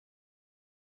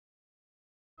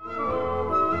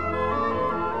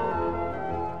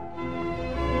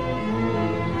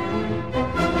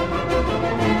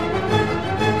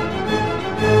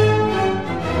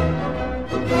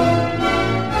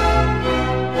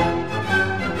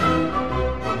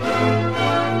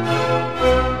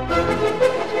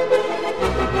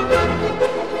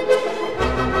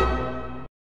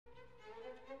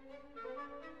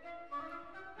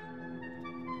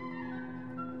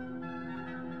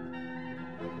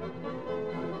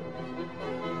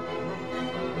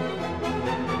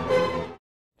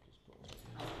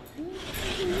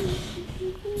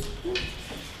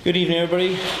Good evening,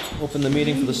 everybody. Open the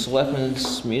meeting for the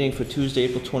Selectmen's meeting for Tuesday,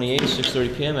 April 28th,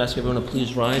 6:30 p.m. Ask everyone to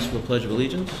please rise for the Pledge of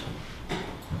Allegiance.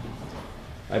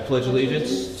 I pledge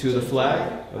allegiance to the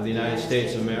flag of the United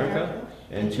States of America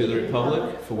and to the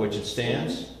republic for which it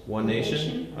stands, one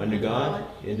nation, under God,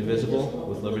 indivisible,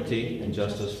 with liberty and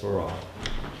justice for all.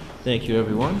 Thank you,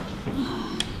 everyone.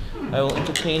 I will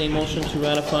entertain a motion to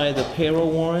ratify the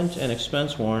payroll warrant and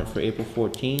expense warrant for April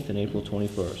 14th and April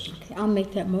 21st. Okay, I'll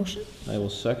make that motion. I will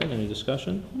second. Any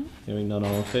discussion? Hearing none,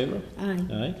 all in favor? Aye.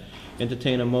 Aye.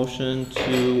 Entertain a motion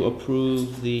to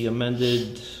approve the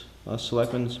amended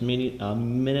Selectmen's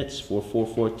minutes for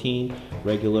 4/14,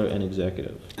 regular and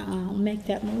executive. I'll make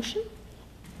that motion.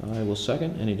 I will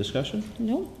second. Any discussion?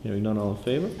 No. Hearing none, all in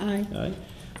favor? Aye. Aye.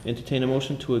 Entertain a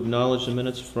motion to acknowledge the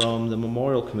minutes from the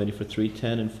Memorial Committee for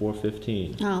 3/10 and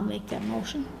 4/15. I'll make that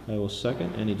motion. I will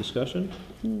second. Any discussion?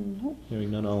 No.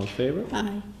 Hearing none, all in favor?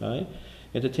 Aye. Aye.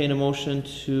 Entertain a motion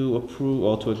to approve,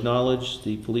 or to acknowledge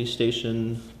the Police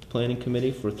Station Planning Committee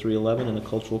for 3/11 and the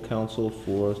Cultural Council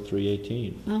for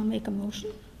 3/18. I'll make a motion.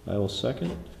 I will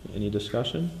second. Any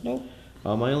discussion? No.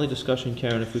 My only discussion,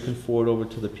 Karen, if we can forward over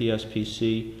to the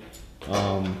PSPC,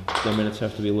 the minutes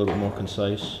have to be a little bit more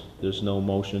concise. There's no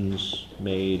motions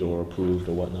made or approved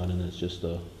or whatnot, and it's just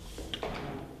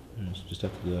just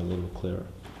have to do that a little bit clearer.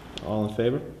 All in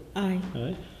favor? Aye. All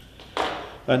right.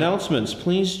 Announcements.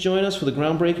 Please join us for the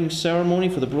groundbreaking ceremony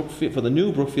for the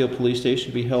new Brookfield Police Station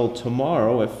to be held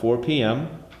tomorrow at 4 p.m.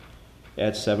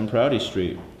 at 7 Prouty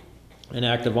Street. An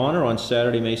act of honor on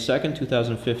Saturday, May 2nd,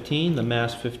 2015. The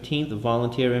Mass 15th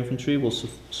Volunteer Infantry will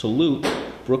salute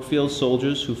Brookfield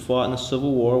soldiers who fought in the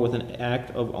Civil War with an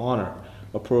act of honor,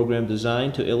 a program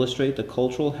designed to illustrate the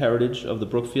cultural heritage of the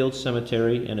Brookfield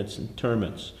Cemetery and its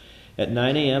interments. At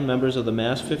 9 a.m., members of the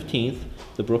Mass 15th,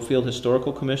 the Brookfield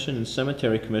Historical Commission and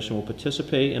Cemetery Commission will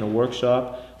participate in a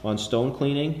workshop on stone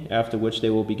cleaning, after which they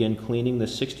will begin cleaning the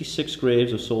 66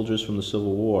 graves of soldiers from the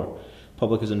Civil War.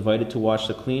 Public is invited to watch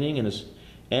the cleaning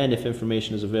and if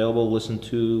information is available, listen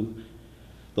to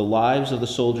the lives of the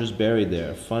soldiers buried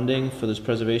there. Funding for this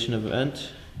preservation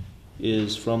event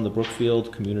is from the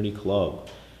Brookfield Community Club.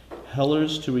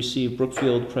 Hellers to receive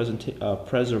Brookfield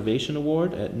Preservation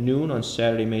Award at noon on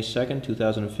Saturday, May 2nd,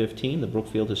 2015. The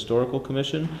Brookfield Historical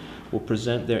Commission will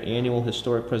present their annual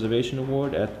Historic Preservation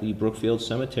Award at the Brookfield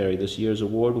Cemetery. This year's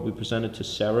award will be presented to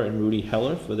Sarah and Rudy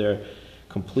Heller for their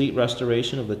complete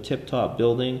restoration of the tip-top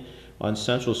building on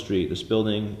Central Street. This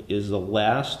building is the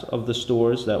last of the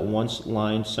stores that once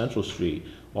lined Central Street.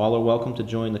 All are welcome to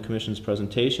join the Commission's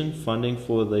presentation. Funding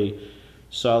for the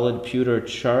Solid Pewter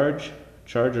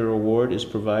Charger Award is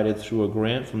provided through a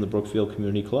grant from the Brookfield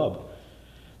Community Club.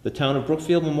 The Town of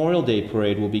Brookfield Memorial Day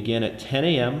Parade will begin at 10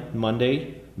 a.m.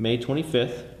 Monday, May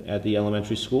 25th at the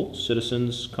elementary school.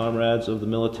 Citizens, comrades of the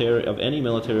military, of any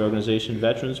military organization,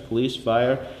 veterans, police,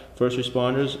 fire, first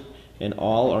responders, and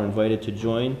all are invited to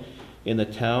join in the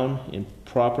town in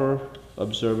proper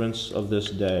observance of this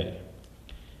day.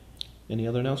 Any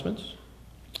other announcements?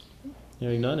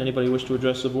 Hearing none. Anybody wish to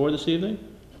address the board this evening?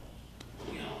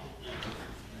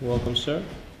 Welcome, sir.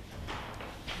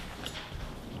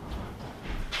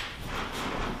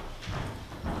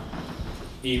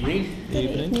 Evening.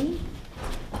 Evening.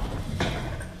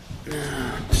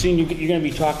 Seeing you're going to be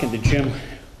talking to Jim,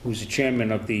 who's the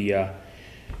chairman of the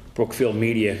Brookfield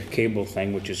Media cable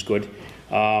thing, which is good.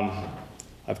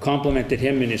 I've complimented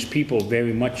him and his people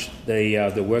very much,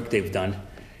 the work they've done,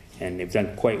 and they've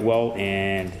done quite well.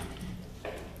 And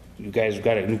you guys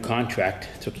got a new contract.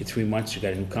 It took you 3 months. You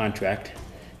got a new contract,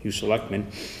 you selectmen,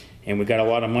 and we got a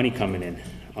lot of money coming in.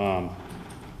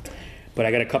 But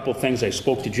I got a couple things. I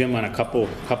spoke to Jim on a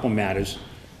couple matters.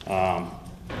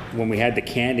 When we had the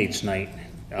candidates night,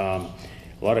 a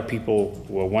lot of people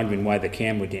were wondering why the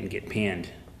camera didn't get panned,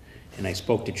 and I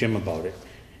spoke to Jim about it,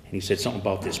 and he said something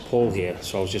about this pole here.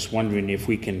 So I was just wondering if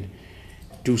we can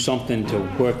do something to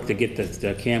work to get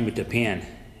the camera to pan,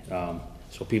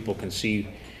 so people can see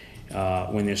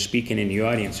when they're speaking in the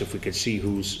audience, if we could see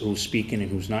who's speaking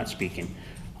and who's not speaking.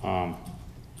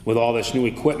 With all this new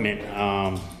equipment,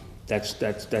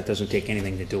 that doesn't take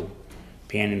anything to do.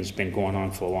 Panning's been going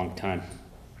on for a long time.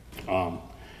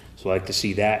 So I'd like to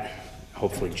see that.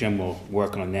 Hopefully Jim will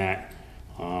work on that.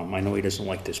 I know he doesn't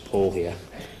like this pole here,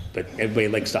 but everybody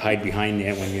likes to hide behind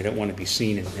there when you don't want to be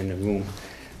seen in the room.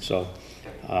 So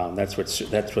that's what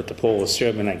the pole is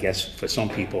serving, I guess, for some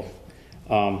people.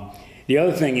 The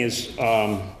other thing is,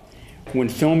 when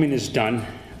filming is done,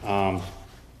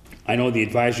 I know the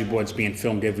advisory board's being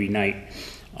filmed every night,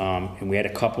 and we had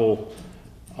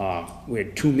we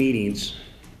had 2 meetings,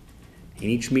 and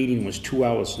each meeting was 2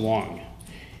 hours long,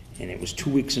 and it was 2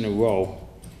 weeks in a row,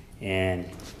 and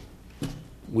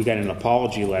we got an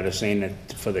apology letter saying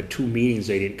that for the 2 meetings,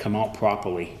 they didn't come out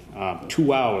properly.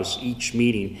 2 hours each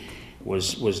meeting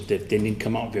was that they didn't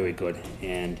come out very good.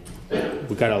 And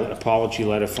we got an apology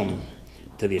letter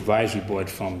to the advisory board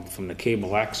from the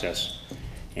cable access.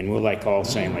 And we're like all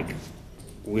saying like,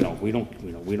 we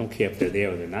don't care if they're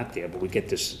there or they're not there, but we get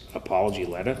this apology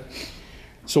letter.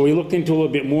 So we looked into a little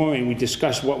bit more and we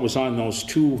discussed what was on those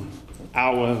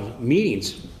 2-hour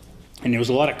meetings. And there was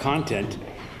a lot of content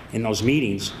in those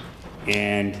meetings,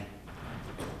 and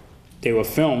they were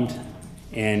filmed,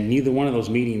 and neither one of those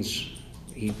meetings,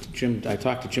 I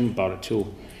talked to Jim about it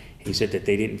too. He said that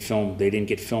they didn't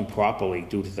get filmed properly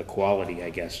due to the quality,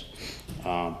 I guess.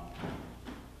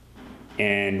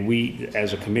 And we,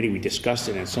 as a committee, we discussed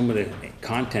it, and some of the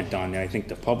content on there, I think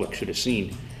the public should have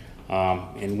seen.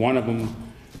 And one of them,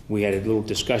 we had a little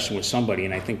discussion with somebody,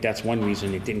 and I think that's one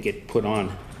reason it didn't get put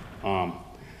on.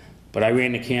 But I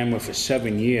ran the camera for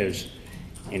 7 years,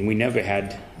 and I never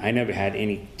had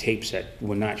any tapes that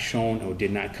were not shown or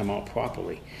did not come out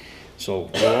properly. So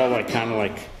we're all like, kind of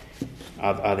like,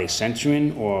 are they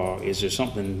censoring, or is there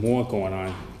something more going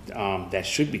on that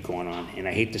should be going on? And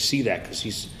I hate to see that,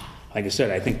 because like I said,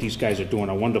 I think these guys are doing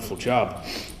a wonderful job,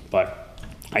 but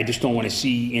I just don't want to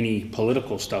see any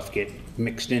political stuff get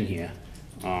mixed in here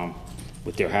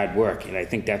with their hard work, and I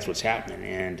think that's what's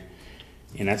happening.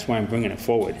 And that's why I'm bringing it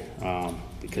forward,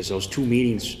 because those 2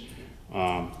 meetings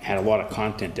had a lot of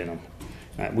content in them.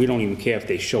 We don't even care if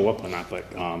they show up or not, but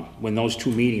when those two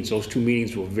meetings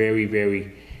were very,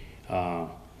 very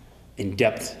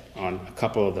in-depth on a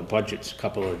couple of the budgets, a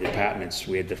couple of the departments.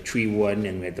 We had the tree warden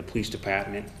and we had the police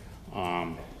department,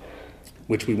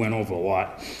 which we went over a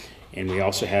lot. And we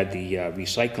also had the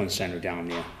recycling center down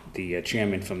there, the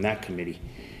chairman from that committee,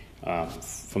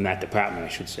 from that department, I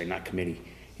should say, not committee.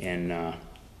 And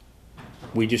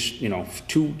we just,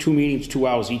 two meetings, 2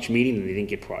 hours each meeting, and they didn't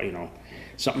get,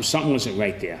 something wasn't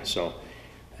right there. So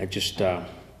I just,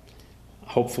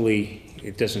 hopefully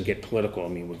it doesn't get political. I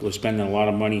mean, we're spending a lot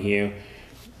of money here.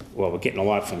 Well, we're getting a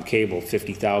lot from cable,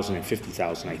 $50,000 and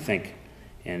 $50,000, I think.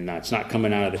 And it's not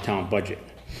coming out of the town budget.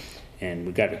 And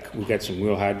we got some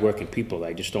real hard-working people.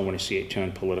 I just don't want to see it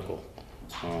turn political.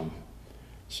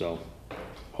 So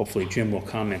hopefully Jim will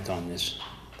comment on this.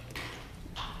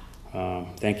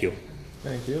 Thank you.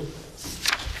 Thank you.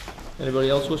 Anybody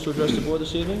else wish to address the board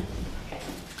this evening?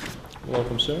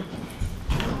 Welcome, sir.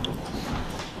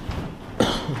 I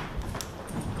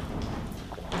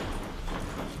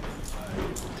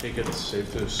take it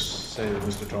safe to say that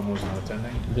Mr. Tomo is not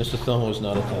attending? Mr. Thomo is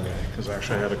not attending. Because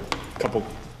actually I had a couple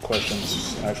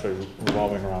questions actually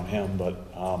revolving around him, but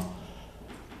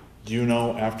do you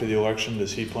know, after the election,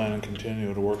 does he plan on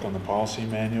continuing to work on the policy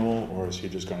manual, or is he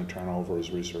just going to turn over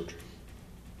his research?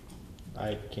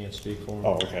 I can't speak for him.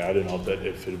 Oh, okay. I didn't know that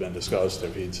if it had been discussed,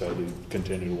 if he'd said he'd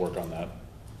continue to work on that.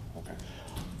 Okay.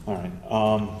 All right.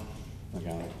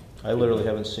 Again, I literally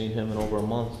haven't seen him in over a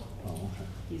month. oh, okay.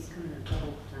 He's coming a couple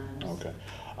of times.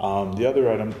 Okay. The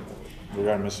other item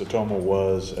regarding Mr. Tomo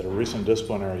was at a recent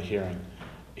disciplinary hearing,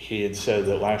 he had said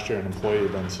that last year an employee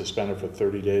had been suspended for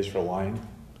 30 days for lying.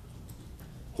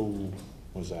 Who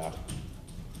was that?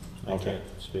 I can't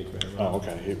speak for him. Oh,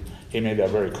 okay. He made that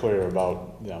very clear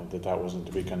about, that wasn't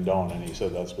to be condoned, and he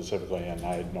said that specifically, and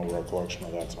I had no recollection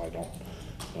of that, so I don't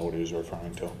know what he was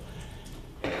referring to.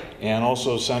 And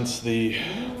also, since we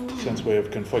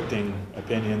have conflicting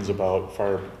opinions about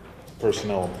fire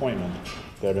personnel appointment,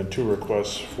 there have been 2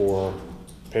 requests for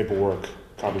paperwork,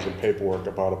 copies of paperwork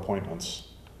about appointments.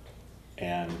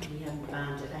 And We haven't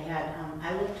found it.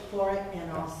 I looked for it,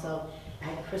 and also I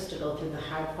had Krista go through the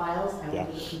hard files. I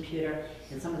went to the computer,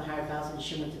 and some of the hard files, and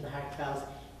she went through the hard files.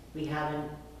 We haven't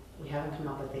come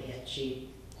up with a hit. She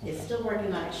is still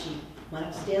working on it. She went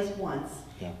upstairs once.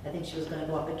 Yeah. I think she was going to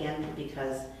go up again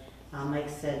because Mike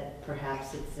said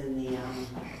perhaps it's in the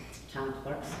town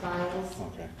clerk's files.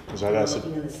 okay, because I'd asked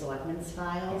looking in the selectmen's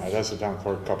files. the town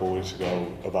clerk a couple of weeks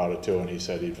ago about it too, and he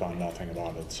said he'd found nothing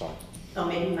about it. So Oh,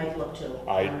 maybe Mike looked too.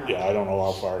 I don't know. don't know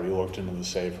how far he looked into the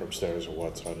safe upstairs or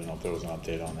what, so I didn't know if there was an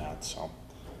update on that. So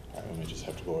we may just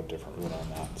have to go a different route on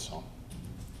that. So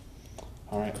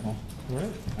all right, well, All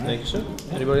right. Thank you, sir.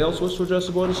 Anybody else wish to address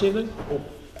the board this evening?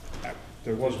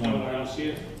 there was one.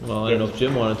 Well, I don't know if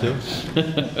Jim wanted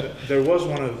to. There was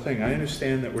one other thing. I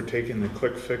understand that we're taking the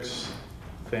quick fix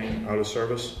thing out of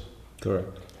service.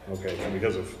 Correct. Okay, and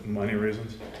because of money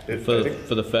reasons.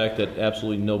 For the fact that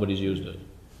absolutely nobody's used it.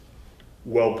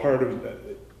 Well, part of,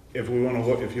 if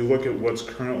you look at what's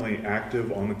currently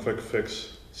active on the quick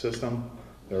fix system,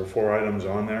 there are 4 items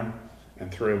on there,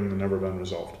 and 3 of them have never been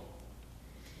resolved.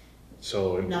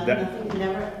 So No, that, nothing,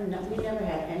 we never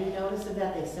had any notice of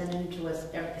that. They send it to us,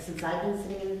 since I've been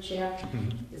sitting in the chair,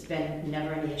 there's been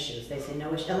never any issues. They say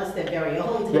no issue, unless they're very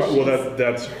old right, issues. well,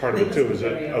 that's part of it too, is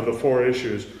that of the 4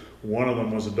 issues, one of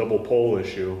them was a double pole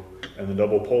issue, and the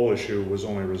double pole issue was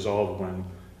only resolved when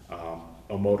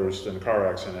a motorist in a car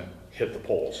accident hit the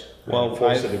poles. Well,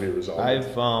 Forced it to be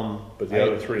resolved. But the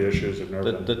other 3 issues have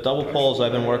never been. The double poles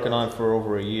I've been working on for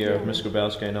over a year. Ms.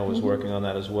 Grabowski, I know, was working on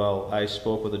that as well. I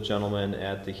spoke with a gentleman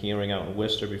at the hearing out in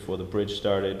Worcester before the bridge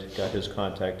started, got his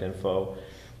contact info.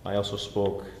 I also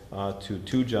spoke to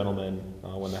 2 gentlemen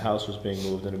when the house was being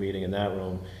moved in a meeting in that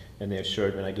room, and they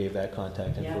assured me, and I gave that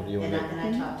contact Yeah, info to you. and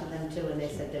I talked to them too, and they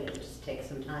said they would just take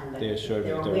some time, but They assured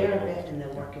me they're that they were aware of aware. it and they're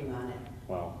working on it.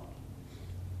 Well,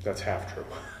 that's half true.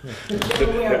 They're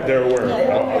aware of it. They're aware. Yeah,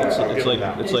 they're I'll- aware of I'll it. give them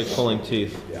that. It's like pulling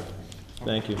teeth. Yeah.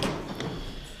 Thank you.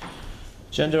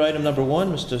 Agenda item number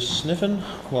 1, Mr. Sniffen.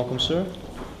 Welcome, sir.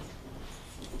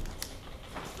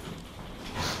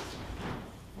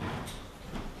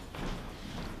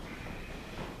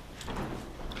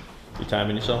 You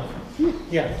timing yourself?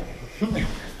 Yeah. I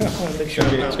want to make sure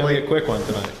I'm It's not gonna be late. a quick one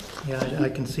tonight. Yeah, I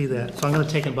can see that. So I'm going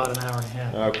to take about an hour and a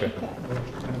half. Okay.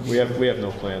 We have no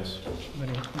plans. I'm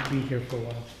going to be here for a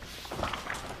while.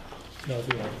 No, I'll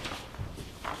be all right.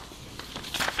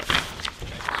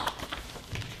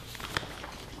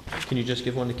 Can you just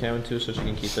give one to Karen too, so she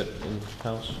can keep it in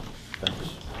house?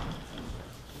 Thanks.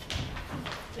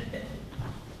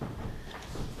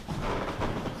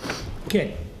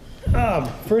 Okay.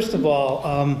 First of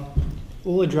all,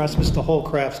 we'll address Mr.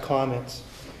 Holcraft's comments.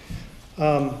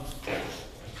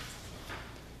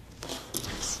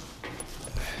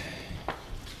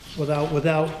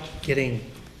 Without getting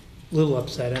a little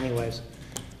upset anyways,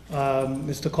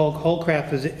 Mr. Holcraft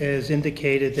has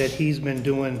indicated that he's been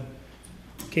doing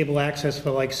cable access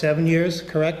for like 7 years,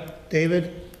 correct,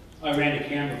 David? I ran a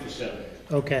camera for 7.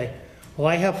 Okay. Well,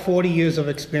 I have 40 years of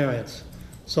experience,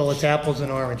 so it's apples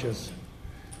and oranges.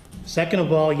 Second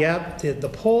of all, yeah, the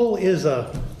pole is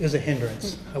a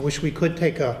hindrance. I wish we could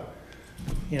take a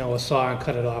saw and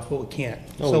cut it off, but we can't.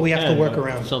 So we have to work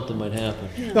around it. Something might happen.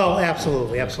 Oh,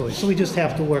 absolutely, absolutely. So we just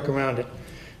have to work around it.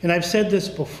 And I've said this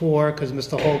before, because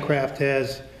Mr. Holcraft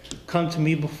has come to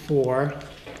me before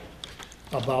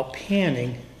about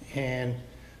panning, and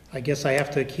I guess I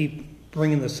have to keep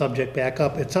bringing the subject back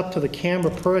up. It's up to the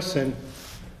camera person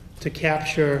to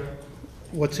capture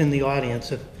what's in the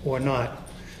audience or not.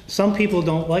 Some people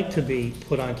don't like to be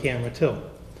put on camera too.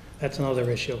 That's another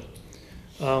issue.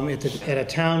 At a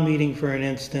town meeting, for an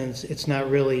instance, it's not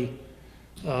really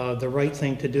the right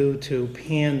thing to do to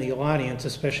pan the audience,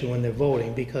 especially when they're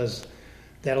voting, because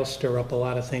that'll stir up a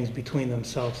lot of things between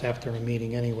themselves after a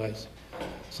meeting anyways.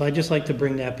 So I'd just like to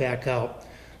bring that back out.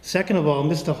 Second of all,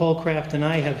 Mr. Holcraft and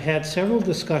I have had several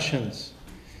discussions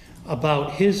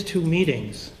about his 2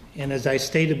 meetings. And as I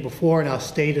stated before, and I'll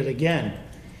state it again,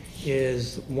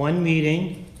 is one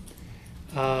meeting,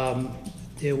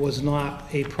 there was not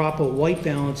a proper white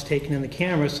balance taken in the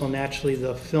camera, so naturally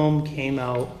the film came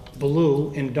out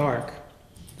blue and dark.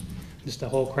 Mr.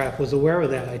 Holcraft was aware of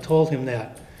that. I told him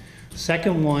that.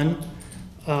 Second one,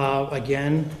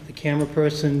 again, the camera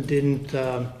person didn't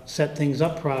set things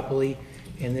up properly,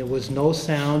 and there was no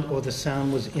sound, or the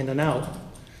sound was in and out.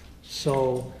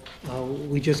 So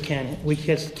we just can't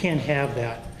have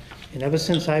that. And ever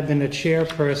since I've been a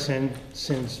chairperson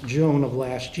since June of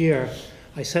last year,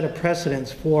 I set a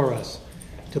precedence for us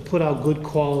to put out good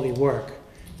quality work,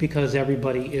 because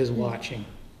everybody is watching,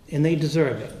 and they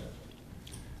deserve it,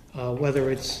 whether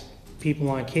it's people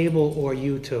on cable or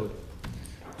YouTube.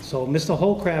 So Mr.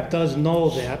 Holcraft does know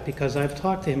that, because I've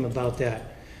talked to him about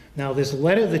that. Now, this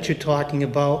letter that you're talking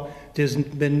about, there's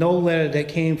been no letter that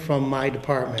came from my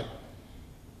department.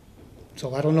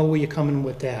 So I don't know where you're coming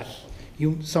with that.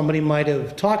 Somebody might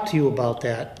have talked to you about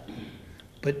that,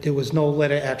 but there was no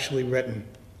letter actually written.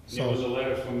 There was So, a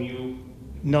letter from you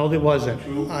no, there wasn't.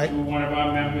 to one of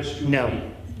our members to me.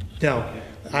 No.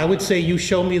 I would say you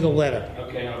show me the letter.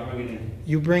 Okay, I'll bring it in.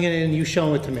 You bring it in and you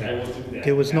show it to me. I will do that.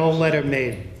 There was no letter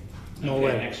made. No Okay,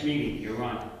 letter. next meeting, you're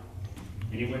on.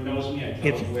 Anyone knows me, I tell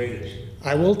If- them where it is.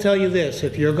 I will tell you this,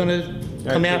 if you're gonna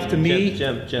come after me,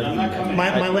 Jim. I'm not coming.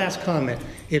 my last comment,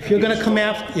 if you are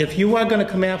gonna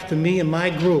come after me and my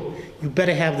group, you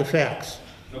better have the facts.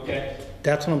 Okay.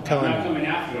 That's what I'm I'm telling not you. coming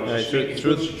after All those, right, just making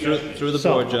good suggestions. through the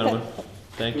So- board, gentlemen.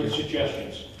 Thank Good you.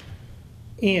 suggestions.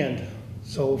 And,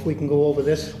 so if we can go over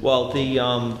this, Well,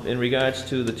 in regards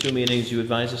to the 2 meetings, you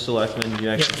advised the selectmen, you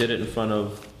actually did it in front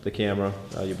of the camera,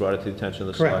 you brought it to the attention of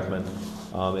the Correct. selectmen.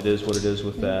 It is what it is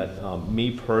with that.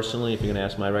 Me personally, if you're gonna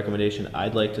ask my recommendation,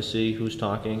 I'd like to see who's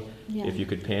talking. Yeah. If you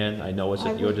could pan, I know it's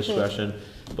I at your would too. discretion,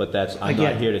 but I'm not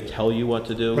Again. here to tell you what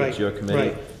to do, Right, it's your committee.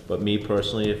 right. But me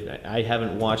personally, if, I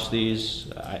haven't watched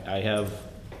these, I have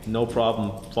no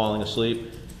problem falling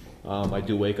asleep. I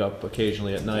do wake up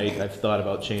occasionally at night, I've thought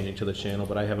about changing to the channel,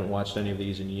 but I haven't watched any of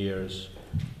these in years,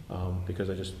 because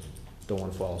I just don't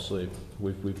wanna fall asleep.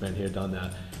 We've been here, done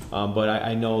that. But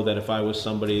I know that if I was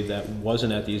somebody that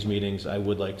wasn't at these meetings, I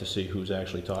would like to see who's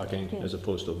actually talking Yeah. as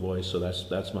opposed to a voice, so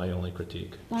that's my only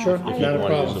critique. Sure, I not a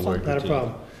wanna use the problem, word not a critique.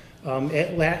 problem.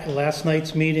 At last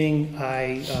night's meeting,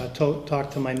 I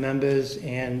talked to my members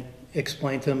and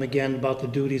explained to them again about the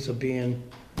duties of being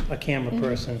a camera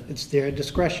person. It's their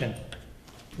discretion,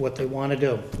 what they want to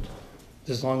do.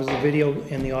 As long as the video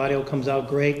and the audio comes out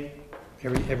great,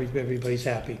 everybody's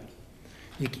happy.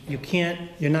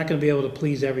 You're not going to be able to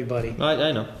please everybody,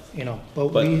 I know. you know, but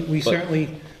But-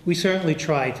 we certainly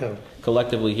try to.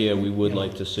 Collectively here, we would Yeah.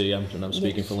 like to see, and I'm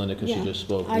speaking for Linda because she Yeah. just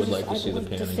spoke, I would like to I'd see the like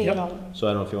to see panning. it all. So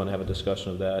I don't know if you want to have a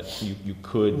discussion of that. You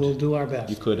could, We'll do our you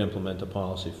best. could implement a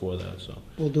policy for that, so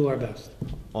We'll do our best.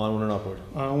 onward and upward.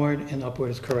 Onward and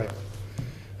upward is correct.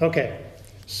 Okay,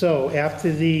 so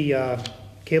after the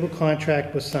cable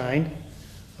contract was signed,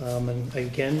 and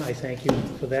again, I thank you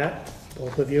for that,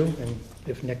 both of you, and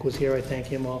if Nick was here, I thank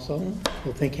him also.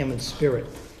 We'll thank him in spirit.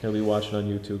 He'll be watching on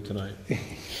YouTube tonight.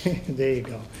 There you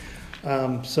go.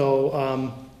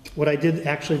 What I did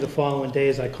actually the following day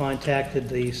is I contacted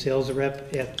the sales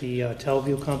rep at the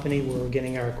Telview company where we're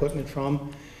getting our equipment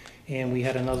from, and we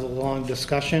had another long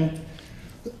discussion.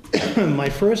 My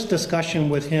first discussion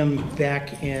with him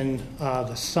back in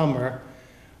the summer,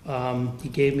 he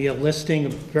gave me a listing,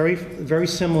 very, very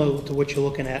similar to what you're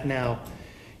looking at now,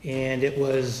 and it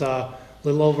was a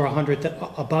little over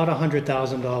about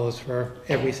 $100,000 for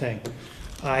everything.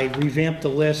 I revamped the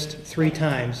list 3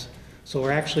 times, so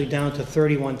we're actually down to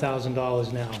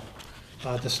 $31,000 now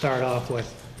to start off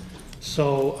with.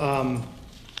 So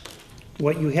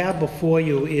what you have before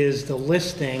you is the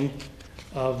listing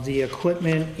of the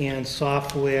equipment and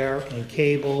software and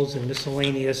cables and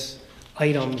miscellaneous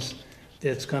items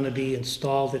that's going to be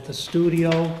installed at the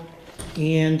studio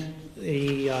and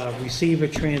the receiver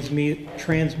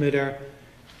transmitter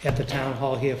at the town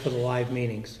hall here for the live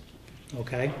meetings,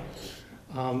 okay?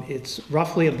 It's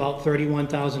roughly about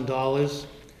 $31,000.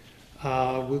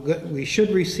 We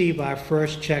should receive our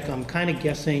first check, I'm kind of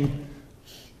guessing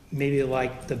maybe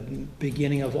like the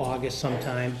beginning of August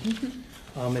sometime.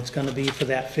 It's going to be for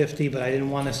that 50, but I didn't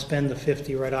want to spend the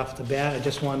 50 right off the bat. I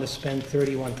just wanted to spend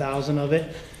 31,000 of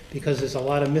it because there's a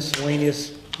lot of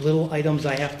miscellaneous little items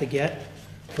I have to get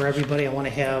for everybody. I want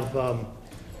to have,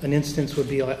 an instance would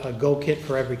be a go kit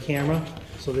for every camera.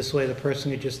 So this way the person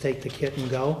could just take the kit and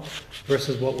go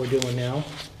versus what we're doing now.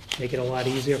 Make it a lot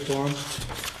easier for them.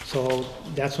 So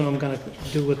that's what I'm going to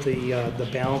do with the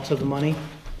balance of the money.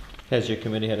 Has your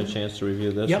committee had a chance to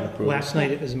review this and Yep, approve it? last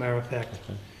night, as a matter of fact.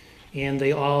 And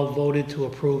they all voted to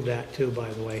approve that too, by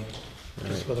the way,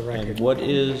 just for the And record. what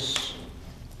is,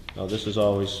 oh, this is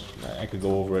always, I could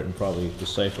go over it and probably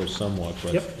decipher somewhat,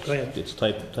 but Yep, go ahead. it's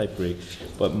type Greek.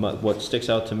 But what sticks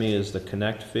out to me is the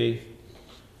connect fee.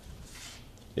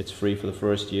 It's free for the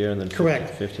first year and then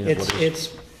Correct. 15 is what it is.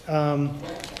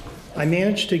 I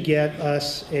managed to get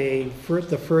us the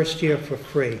first year for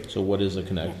free. So what is the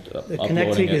connect? The connecting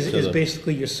Uploading it is to the-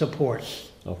 basically your support.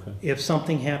 Okay. If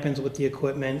something happens with the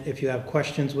equipment, if you have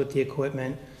questions with the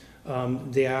equipment,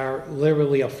 they are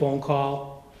literally a phone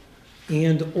call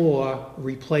and/or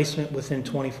replacement within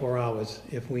 24 hours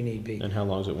if we need be. And how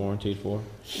long is it warranted for?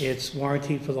 It's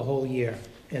warranted for the whole year.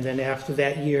 And then after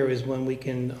that year is when we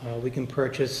can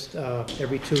purchase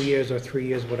every 2 years or 3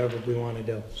 years, whatever we want to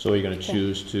do. So are you gonna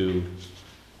choose to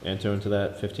enter into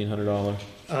that $1,500?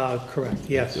 Correct,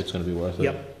 yes. It's gonna be worth it?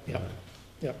 Yep, yep,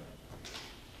 yep.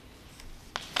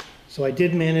 So I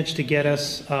did manage to get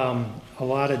us a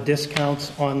lot of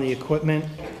discounts on the equipment,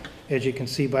 as you can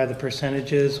see by the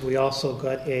percentages. We also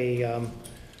got a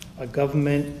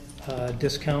government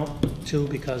discount too,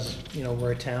 because, you know,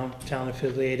 we're a town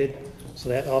affiliated, so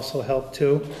that also helped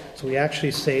too. So we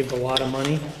actually saved a lot of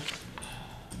money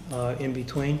in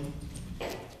between.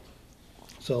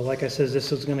 So like I said,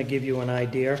 this is gonna give you an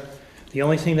idea. The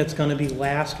only thing that's gonna be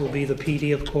last will be the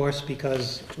PD, of course,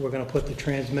 because we're gonna put the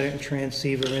transmitter and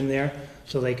transceiver in there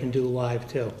so they can do live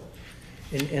too.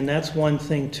 And that's one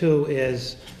thing too,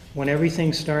 is when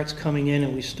everything starts coming in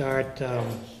and we start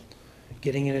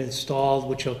getting it installed,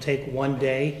 which will take 1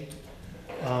 day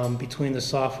between the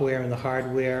software and the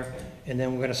hardware, and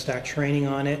then we're gonna start training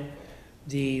on it.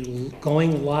 The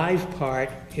going live part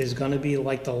is gonna be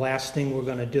like the last thing we're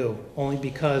gonna do, only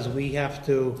because we have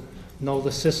to know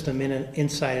the system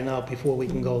inside and out before we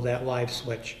can go that live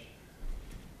switch.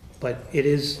 But it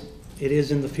is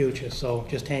in the future, so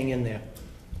just hang in there.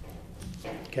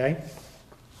 Okay?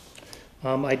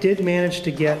 I did manage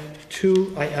to get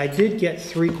I did get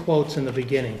 3 quotes in the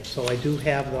beginning, so I do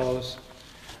have those.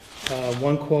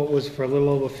 One quote was for a little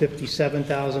over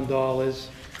 $57,000,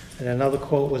 and another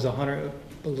quote was a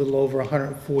little over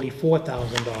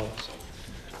 $144,000.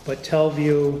 But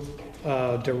Telview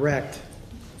Direct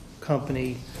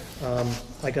Company,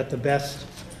 I got the best,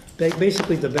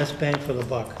 basically the best bang for the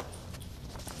buck.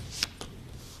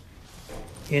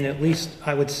 In at least,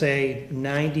 I would say,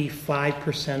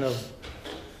 95% of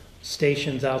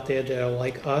stations out there that are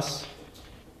like us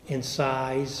in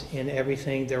size and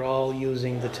everything, they're all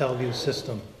using the Telview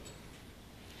system.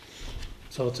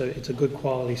 So it's a good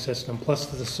quality system, plus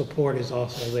the support is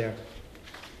also there.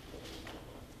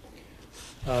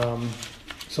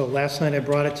 So last night I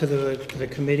brought it to the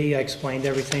committee. I explained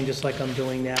everything just like I'm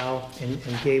doing now, and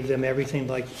gave them everything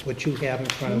like what you have in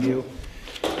front of you.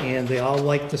 And they all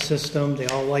like the system, they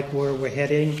all like where we're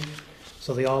heading,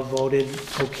 so they all voted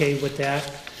okay with that.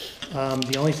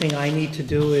 The only thing I need to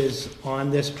do is,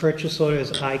 on this purchase order,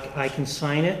 is I can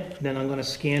sign it, then I'm gonna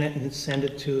scan it and send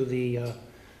it to the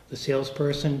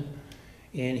salesperson,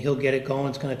 and he'll get it going.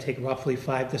 It's gonna take roughly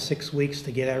 5 to 6 weeks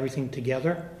to get everything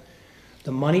together.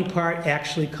 The money part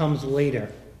actually comes later.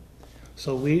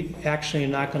 So we actually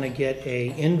are not gonna get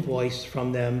an invoice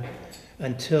from them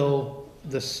until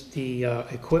the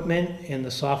equipment and the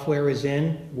software is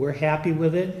in. We're happy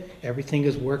with it, everything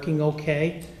is working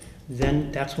okay.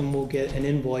 Then that's when we'll get an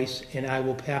invoice, and I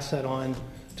will pass that on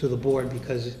to the board,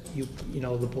 because you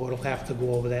know, the board will have to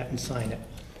go over that and sign it,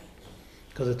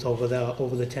 because it's over the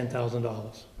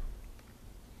 $10,000.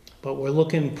 But we're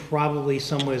looking probably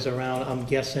somewhere around, I'm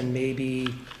guessing maybe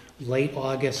late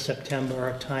August,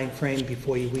 September timeframe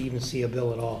before you even see a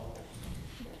bill at all.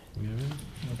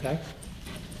 Okay?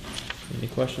 Any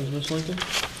questions, Ms. Lincoln?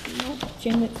 No,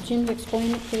 Jim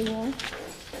explained it pretty well.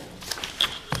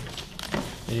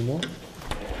 Any more?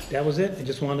 That was it. I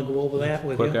just wanted to go over that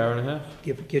with Quick you. hour and a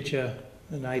half? Get you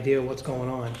an idea of what's going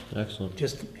on. Excellent.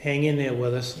 Just hang in there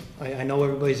with us. I know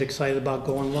everybody's excited about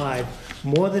going live,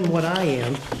 more than what I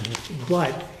am,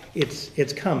 but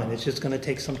it's coming. It's just gonna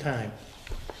take some time.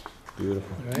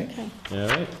 Beautiful. All right? Okay, All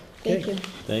right. thank you.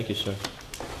 Thank you, sir.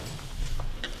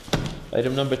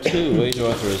 Item number 2, wage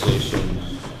authorization.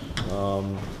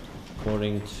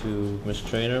 According to Ms.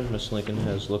 Trainer, Ms. Lincoln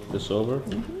has looked this over.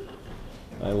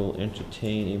 I will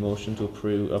entertain a motion to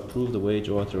approve the wage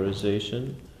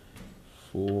authorization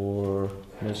for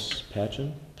Ms.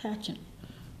 Patchen Patchen.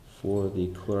 for the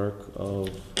clerk of,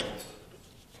 I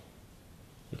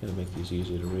gotta make these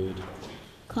easier to read,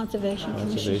 Conservation Commission.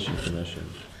 Conservation Commission.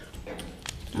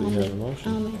 Do I'll we have a I'll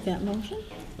motion? make that motion.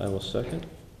 I will second.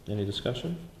 Any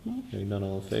discussion? No. Hearing none,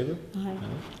 all in favor? Aye.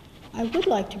 I would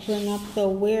like to bring up, though,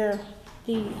 where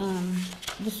the,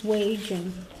 this wage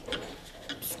and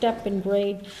step and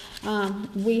grade,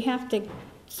 we have to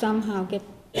somehow get,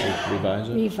 Revise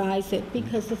it? revise it,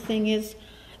 because the thing is,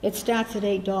 it starts at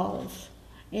 $8,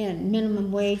 and minimum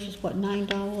wage is what,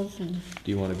 $9, and,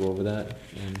 Do you wanna go over that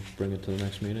and bring it to the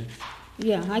next meeting?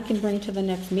 yeah, I can bring to the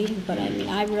next meeting, but I mean,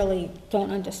 I really don't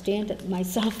understand it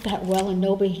myself that well, and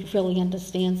nobody really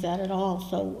understands that at all,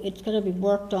 so it's gonna be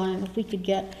worked on, and if we could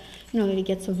get, maybe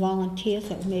get some volunteers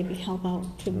that would maybe help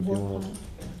out to If you work wanna on it.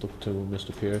 look to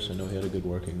Mr. Pierce, I know he had a good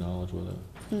working knowledge with it.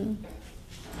 Mm,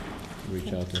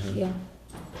 Reach out to him. yeah,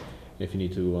 If you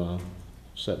need to,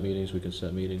 set meetings, we can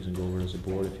set meetings and go over it as a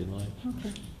board if you'd like.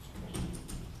 okay.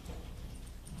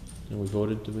 And we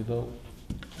voted, did we vote?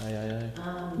 Aye, aye,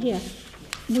 aye. Yes,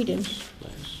 we did.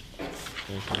 Thanks.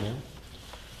 Thank you, ma'am.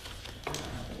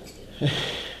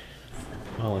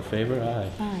 All in favor? Aye.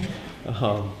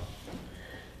 Aye.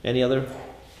 Any other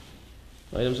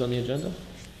items on the agenda?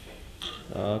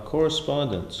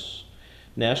 Correspondence.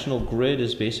 National Grid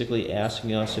is basically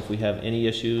asking us if we have any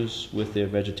issues with their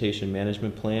vegetation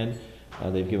management plan.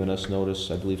 They've given us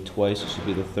notice, I believe twice, this would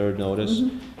be the 3rd notice,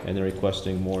 and they're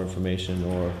requesting more information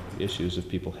or issues if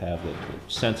people have it.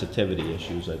 Sensitivity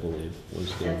issues, I believe,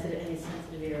 was their, Any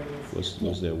sensitive areas.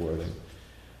 was their wording.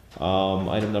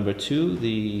 Item number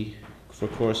 2, for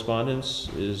correspondence,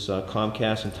 is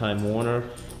Comcast and Time Warner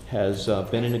has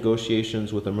been in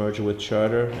negotiations with a merger with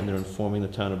Charter, and they're informing the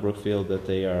town of Brookfield that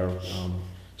they are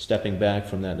stepping back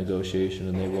from that negotiation,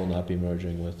 and they will not be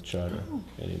merging with Charter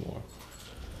anymore.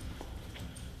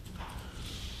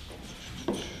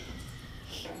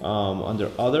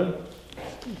 Under other,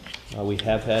 We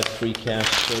have had free cash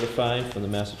certified from the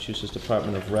Massachusetts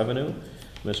Department of Revenue.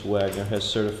 Ms. Wagner has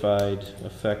certified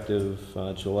effective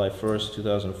July 1st,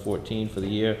 2014 for the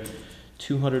year,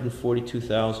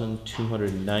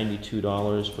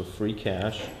 $242,292 for free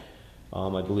cash.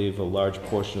 I believe a large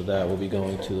portion of that will be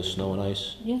going to the snow and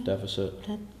ice Yeah. deficit.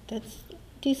 That's a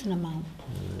decent amount.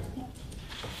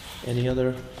 Any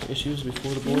other issues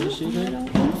before the board this I evening? don't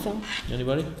think so.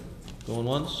 Anybody? Going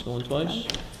once, going twice?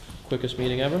 Quickest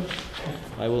meeting ever?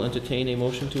 I will entertain a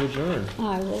motion to adjourn.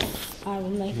 I will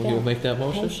make that. Will you make that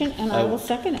motion? And I will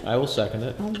second it. I will second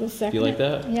it. I will second Do you like it.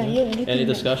 that? Yeah, you, anything Any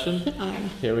that- discussion? Aye.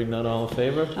 Hearing none, all in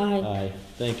favor? Aye. Aye.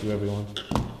 Thank you, everyone.